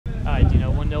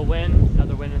1-0 win,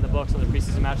 another win in the books, another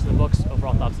preseason match in the books.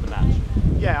 Overall thoughts on the match?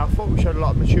 Yeah, I thought we showed a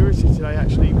lot of maturity today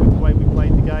actually with the way we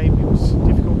played the game. It was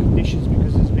difficult conditions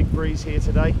because there's a big breeze here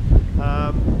today.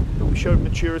 But we showed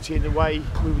maturity in the way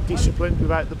we were disciplined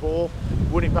without the ball,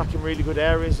 won it back in really good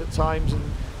areas at times, and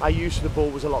our use of the ball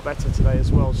was a lot better today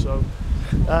as well. So,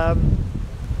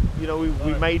 you know,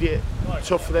 we made it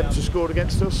tough for them to score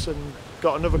against us and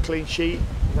got another clean sheet,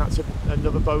 and that's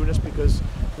another bonus because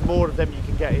the more of them you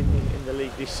can get in the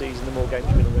league this season, the more games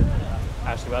you're going to win.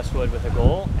 Ashley Westwood with a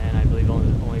goal, and I believe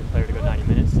only player to go 90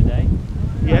 minutes today.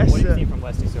 Yes. What do you think from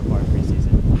Westy so far in preseason?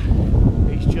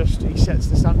 He sets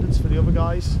the standards for the other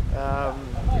guys.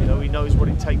 You know, he knows what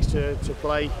it takes to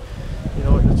play. You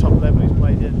know, at the top level, he's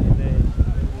played in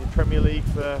the Premier League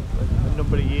for a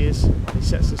number of years. He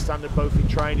sets the standard both in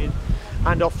training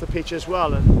and off the pitch as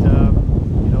well. And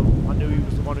you know, I knew he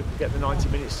was the one who could get the 90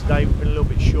 minutes today. We've been a little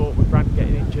bit short with Brand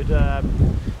getting injured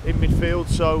in midfield,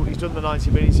 so he's done the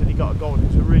 90 minutes and he got a goal. It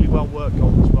was a really well worked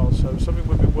goal as well. So something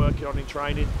we've been working on in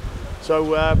training.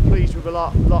 So pleased with a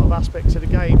lot of aspects of the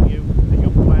game. The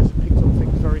young players have picked up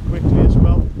things very quickly as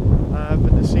well,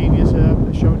 but the seniors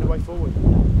are showing the way forward.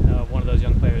 One of those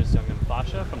young players, young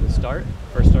Fasha, from the start.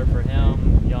 First start for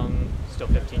him, young, still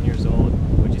 15 years old.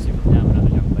 What did you see from him and other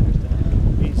young players today?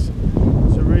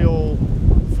 He's a real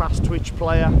fast twitch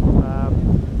player.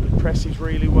 He presses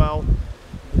really well.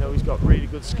 You know, he's got really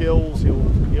good skills.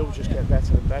 He'll just get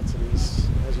better and better. He's,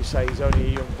 as you say, he's only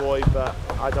a young boy, but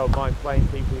I don't mind playing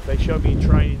people if they show me in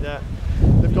training that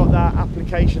they've got that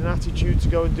application and attitude to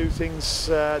go and do things.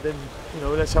 Then, you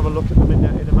know, let's have a look at them in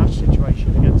a match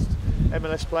situation against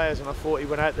MLS players. And I thought he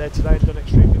went out there today and done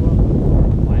extremely well.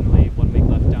 Finally, 1 week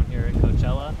left down here in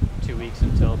Coachella. 2 weeks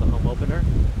until the home opener.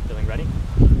 Feeling ready?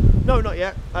 No, not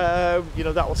yet. You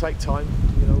know, that will take time.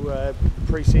 You know,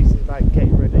 pre-season is about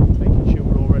getting ready, making sure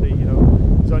we're all ready. You know,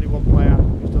 there's only one player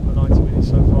who's done the 90 minutes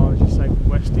so far, as you say, with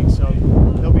Westy. So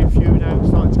there'll be a few now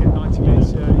starting to get 90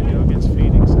 minutes. You know, against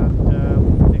Phoenix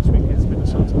and next week against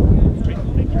Minnesota. Great.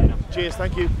 Thank you, Dino. Cheers.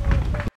 Thank you.